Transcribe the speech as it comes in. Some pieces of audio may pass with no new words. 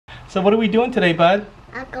So what are we doing today, bud?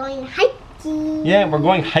 I'm going hiking. Yeah, we're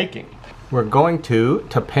going hiking. We're going to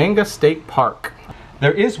Topanga State Park.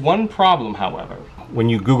 There is one problem, however. When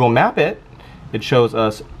you Google Map it, it shows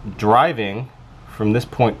us driving from this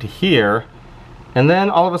point to here, and then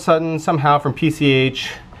all of a sudden, somehow from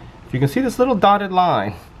PCH, if you can see this little dotted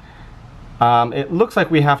line, it looks like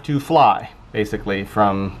we have to fly, basically,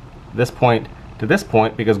 from this point to this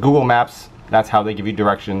point, because Google Maps, that's how they give you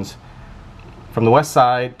directions from the west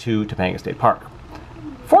side to Topanga State Park.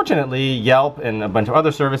 Fortunately, Yelp and a bunch of other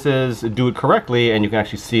services do it correctly, and you can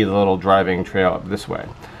actually see the little driving trail up this way.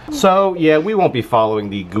 So yeah, we won't be following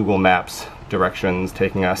the Google Maps directions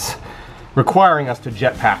requiring us to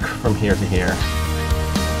jetpack from here to here.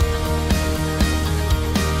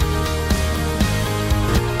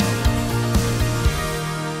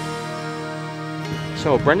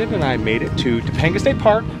 So Brendan and I made it to Topanga State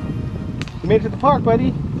Park. We made it to the park,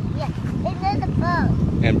 buddy. Yeah, and there's a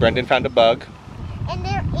bug. And Brendan found a bug. And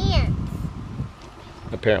there are ants.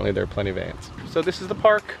 Apparently there are plenty of ants. So this is the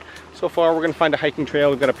park. So far we're gonna find a hiking trail.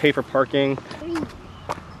 We've got to pay for parking.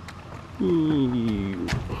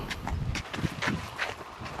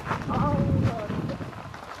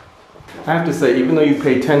 I have to say, even though you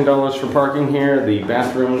pay $10 for parking here, the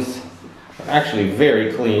bathrooms are actually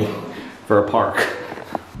very clean for a park.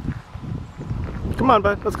 Come on,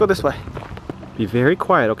 bud, let's go this way. Be very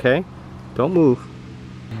quiet, okay? Don't move.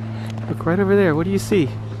 Look right over there. What do you see?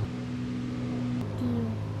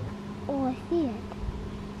 Oh, I see it.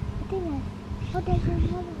 I think oh, there's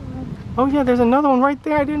another one. Oh yeah, there's another one right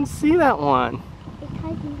there. I didn't see that one. It's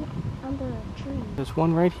hiding under a tree. There's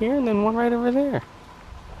one right here and then one right over there.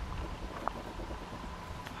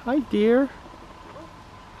 Hi, dear.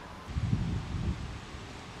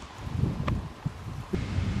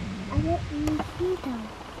 I didn't even see them.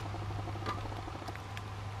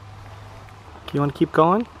 You want to keep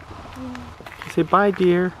going? Yeah. Say bye,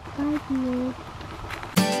 dear. Bye, dear.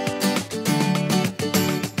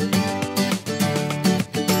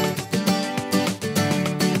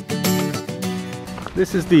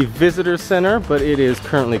 This is the visitor center, but it is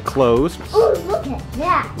currently closed. Oh, look at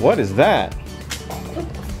that. What is that?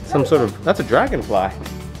 Some sort of, that's a dragonfly.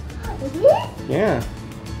 Is it? Yeah.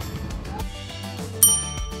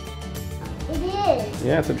 It is.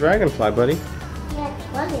 Yeah, it's a dragonfly, buddy. Yeah, it's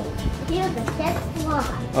funny. Here's a dead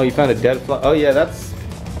fly. Oh, you found a dead fly? Oh yeah, that's,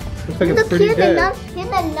 looks like it's Look, pretty dead. here's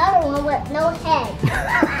another one with no head.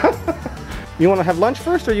 You want to have lunch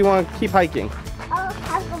first, or you want to keep hiking? I'll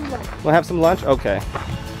have some lunch. We'll have some lunch? Okay.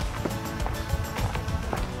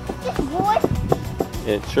 Is it wood?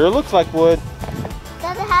 It sure looks like wood.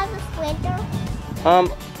 Does it have a splinter?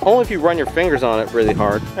 Only if you run your fingers on it really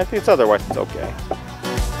hard. I think it's otherwise it's okay.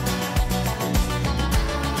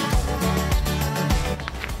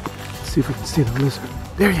 Let's see if we can see the lizard.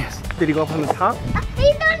 There he is. Did he go up on the top?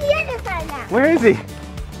 He's on the other side now. Where is he?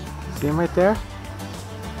 See him right there?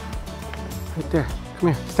 Right there.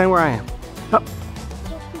 Come here. Stand where I am. Up.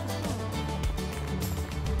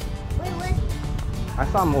 Wait, what? I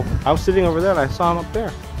saw him over. I was sitting over there and I saw him up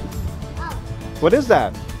there. Oh, What is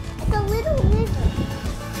that? it's a little lizard.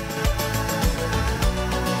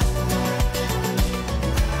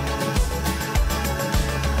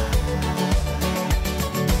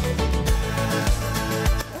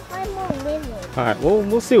 Let's find more lizards. All right. Well,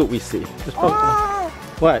 we'll see what we see. Just poke them. Oh,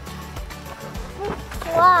 What?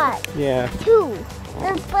 what? Yeah. Two.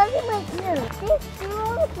 There's blood in my ear. There's two.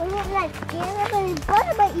 We have like skin, but there's blood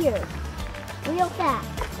in my ear. Real fast.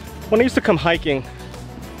 When I used to come hiking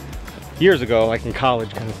years ago, like in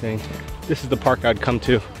college kind of thing, this is the park I'd come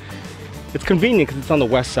to. It's convenient because it's on the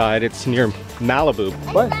west side. It's near Malibu.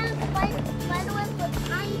 What? I found spider webs with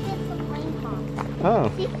tiny bits of rainbow.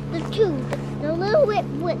 Oh. See, the two. The little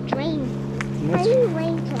with drains. Tiny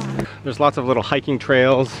raindrops. There's lots of little hiking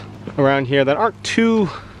trails around here that aren't too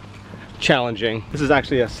challenging. This is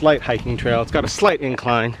actually a slight hiking trail. It's got a slight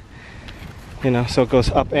incline, you know, so it goes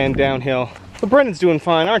up and downhill. But Brendan's doing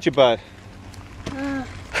fine, aren't you, bud? A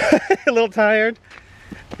little tired?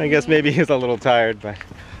 I guess maybe he's a little tired, but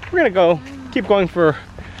we're gonna go, keep going for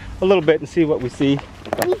a little bit and see what we see.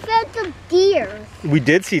 We found some deer. We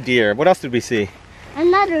did see deer. What else did we see?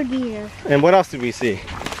 Another deer. And what else did we see?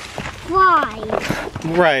 Flies.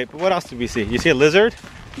 Right, but what else did we see? You see a lizard?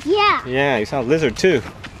 Yeah. Yeah, you saw a lizard too.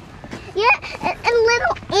 Yeah, and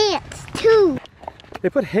little ants too. They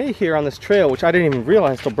put hay here on this trail, which I didn't even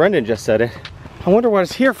realize till Brendan just said it. I wonder what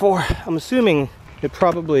it's here for. I'm assuming it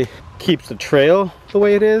probably keeps the trail the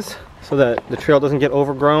way it is so that the trail doesn't get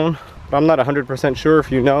overgrown. But I'm not 100% sure.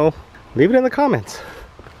 If you know, leave it in the comments.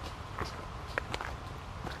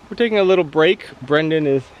 We're taking a little break. Brendan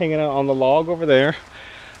is hanging out on the log over there.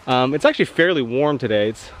 It's actually fairly warm today.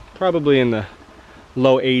 It's probably in the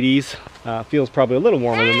low 80s. Feels probably a little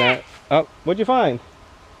warmer than that. Oh, what'd you find?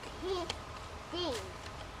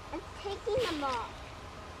 I'm taking them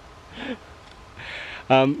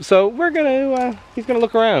off. So we're gonna, he's gonna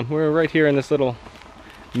look around. We're right here in this little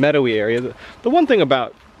meadowy area. The one thing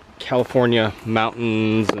about California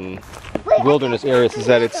mountains and wilderness areas is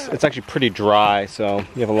that it's actually pretty dry, so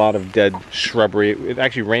you have a lot of dead shrubbery. It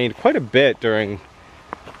actually rained quite a bit during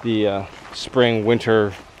the spring,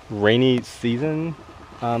 winter, rainy season.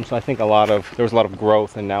 So I think there was a lot of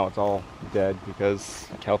growth, and now it's all dead because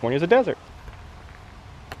California is a desert.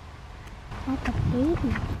 Like a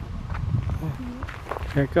baby.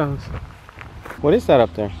 There it goes. What is that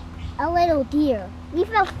up there? A little deer. We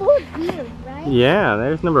found 4 deer, right? Yeah,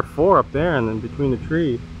 there's number 4 up there, and then between the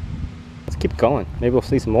trees. Let's keep going. Maybe we'll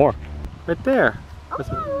see some more. Right there. Oh,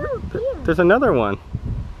 yeah, a little deer. There's another one.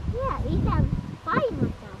 Yeah, we found 5 of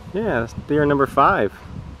them. Yeah, that's deer number 5.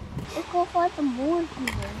 Let's go find some more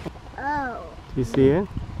deer. Oh. Do you see it?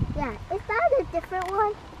 Yeah. Is that a different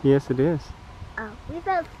one? Yes, it is. Oh, we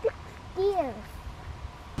found 6 deer.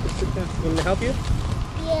 You want me to help you?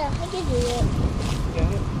 Yeah, I can do it.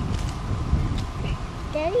 Got it.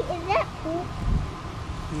 Daddy, is that poop?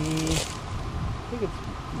 I think it's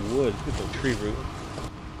wood. It's a tree root.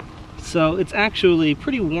 So it's actually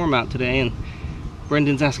pretty warm out today, and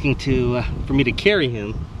Brendan's asking for me to carry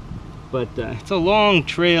him. But it's a long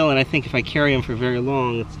trail, and I think if I carry him for very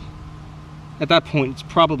long, at that point it's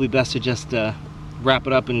probably best to just wrap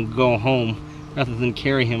it up and go home rather than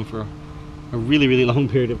carry him for a really, really long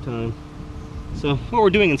period of time. So what we're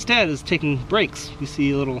doing instead is taking breaks. You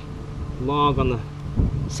see a little log on the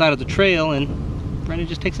side of the trail, and Brendan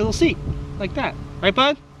just takes a little seat like that. Right,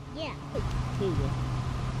 bud? Yeah. Here you go.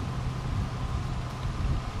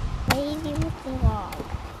 Baby with the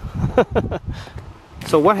log.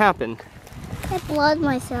 So what happened? I bled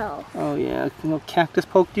myself. Oh yeah, a little cactus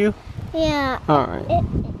poked you? Yeah. Alright. It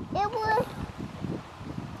was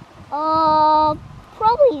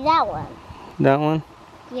probably that one. That one?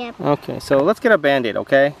 Yep. Okay, so let's get a band-aid,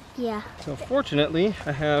 okay? Yeah. So fortunately,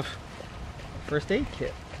 I have a first aid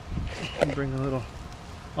kit. I can bring a little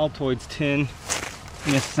Altoids tin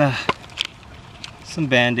with some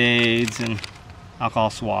band-aids and alcohol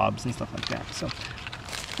swabs and stuff like that. So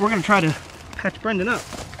we're gonna try to patch Brendan up,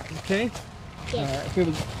 okay? Yeah. Alright, here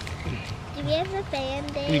we go. Do we have a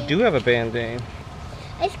band-aid? We do have a band-aid.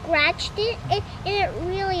 I scratched it and it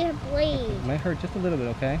really bleeds. It might hurt just a little bit,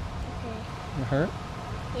 okay? Okay. It hurt?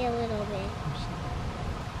 Yeah, a little bit.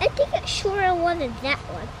 I think I sure wanted that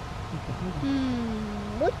one.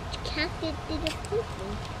 Which cactus did it poop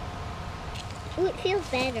me? Oh, it feels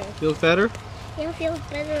better. Feels better? Yeah, it feels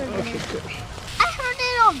better than Okay, this. good. I heard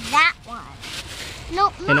it on that one.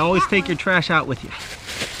 Nope, And always that take one. your trash out with you.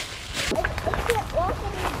 I can't walk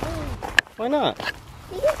in the boots. Why not?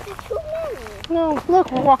 Because there's too many. No, look,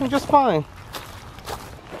 we're walking just fine.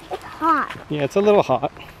 It's hot. Yeah, it's a little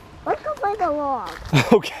hot. Let's go by the log.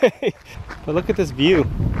 Okay. But look at this view.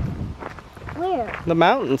 Where? The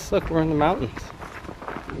mountains. Look, we're in the mountains.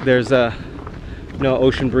 There's no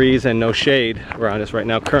ocean breeze and no shade around us right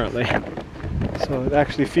now currently. So it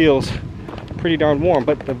actually feels pretty darn warm,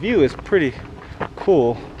 but the view is pretty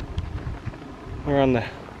cool. We're on the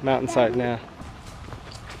mountainside now.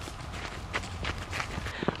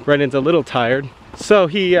 Brendan's a little tired, so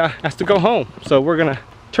he has to go home. So we're gonna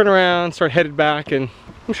turn around, start headed back, and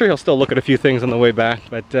I'm sure he'll still look at a few things on the way back,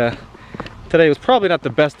 but today was probably not the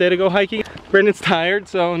best day to go hiking. Brendan's tired,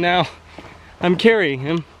 so now I'm carrying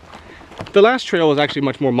him. The last trail was actually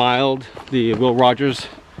much more mild, the Will Rogers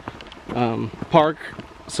Park,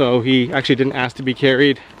 so he actually didn't ask to be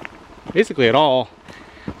carried basically at all.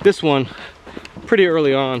 This one, pretty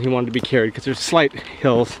early on, he wanted to be carried because there's slight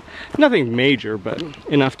hills. Nothing major, but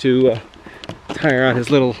enough to tire out his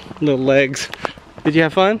little legs. Did you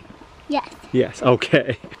have fun? Yes. Yes,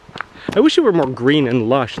 okay. I wish it were more green and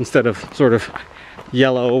lush instead of sort of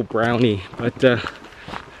yellow, browny, but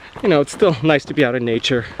you know, it's still nice to be out in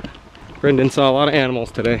nature. Brendan saw a lot of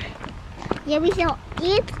animals today. Yeah, we saw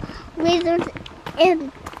ants, lizards,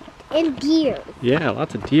 and deer. Yeah,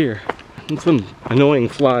 lots of deer. And some annoying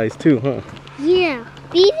flies too, huh? Yeah,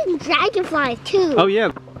 bees and dragonflies too. Oh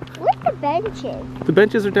yeah. Where's the benches? The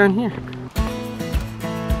benches are down here.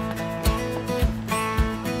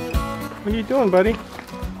 What are you doing, buddy?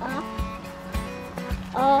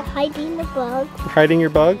 Hiding the bugs. Hiding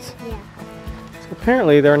your bugs? Yeah. So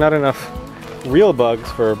apparently there are not enough real bugs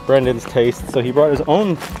for Brendan's taste, so he brought his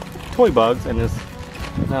own toy bugs and is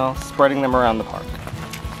now spreading them around the park.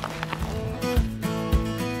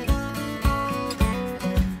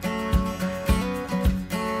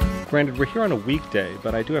 Granted, we're here on a weekday,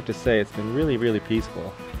 but I do have to say it's been really, really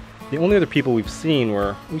peaceful. The only other people we've seen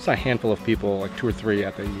we saw a handful of people, like 2 or 3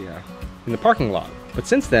 at in the parking lot. But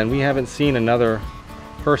since then, we haven't seen another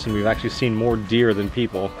person. We've actually seen more deer than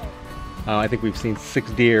people. I think we've seen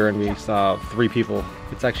 6 deer and we saw 3 people.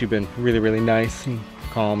 It's actually been really, really nice and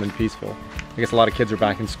calm and peaceful. I guess a lot of kids are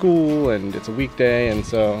back in school and it's a weekday, and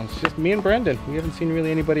so it's just me and Brendan. We haven't seen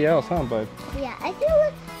really anybody else, huh, bud? Yeah, I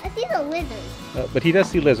see the lizards. But he does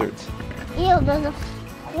see lizards. Ew, there's a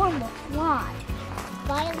horrible fly.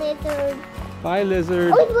 Bye, lizard. Bye,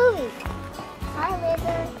 lizard. Oh, he's moving. Bye,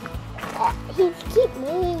 lizard. He keeps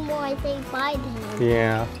moving more, I think. Bye to him.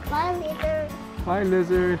 Yeah. Bye, lizard. Bye,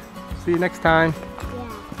 lizard. See you next time. Yeah.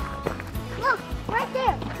 Look, right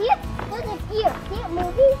there. Here, there's a deer. See it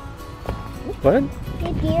moving? What?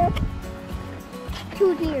 A deer.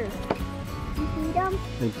 2 deer. You see them?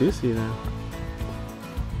 I do see them.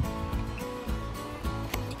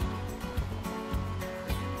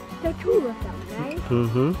 There are 2 of them, right?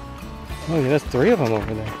 Mm-hmm. Oh, yeah, there's 3 of them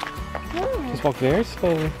over there. Yeah. Just walk very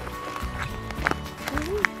slowly.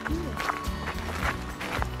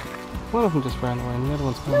 One of them just ran away and the other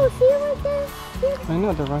one's coming. No, see it right there? See it? I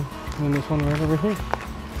know, they're running. And then there's one right over here.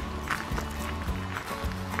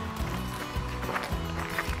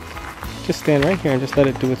 Just stand right here and just let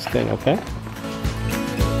it do its thing, okay?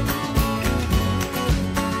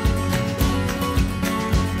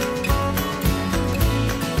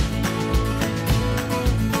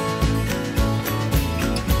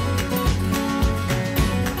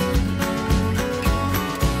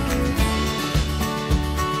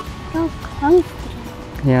 So comfy.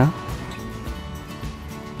 Yeah.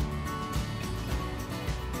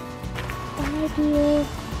 Bye, dear.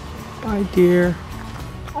 Bye, dear.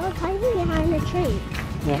 I was hiding behind the tree.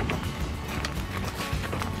 Yeah.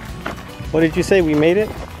 What did you say? We made it?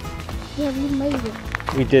 Yeah, we made it.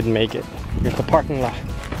 We did make it. Here's the parking lot.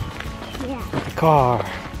 Yeah. The car.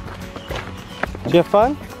 Did you have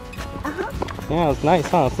fun? Uh-huh. Yeah, it was nice,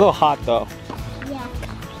 huh? It's a little hot though. Yeah.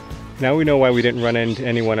 Now we know why we didn't run into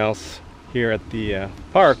anyone else here at the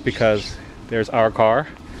park, because there's our car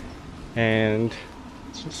and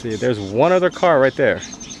let's see, there's one other car right there.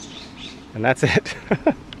 And that's it.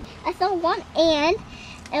 I saw 1 ant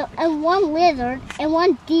and 1 lizard and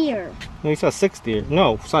 1 deer. No, you saw 6 deer.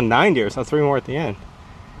 No, we saw 9 deer. Saw 3 more at the end.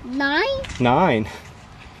 9? 9.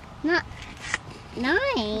 Not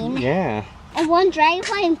 9. Yeah. And 1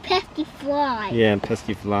 dragonfly and pesky fly. Yeah, and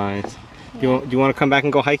pesky flies. Yeah. Do you want to come back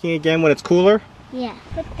and go hiking again when it's cooler? Yeah.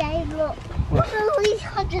 But Daddy, look. Look at all these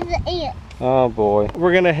hundreds of ants. Oh boy.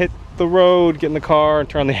 We're gonna hit the road, get in the car, and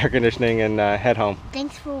turn on the air conditioning and head home.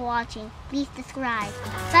 Thanks for watching. Please subscribe.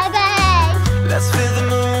 Bye bye. Let's fill the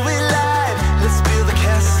moon with light. Let's build a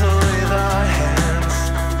castle with our hands.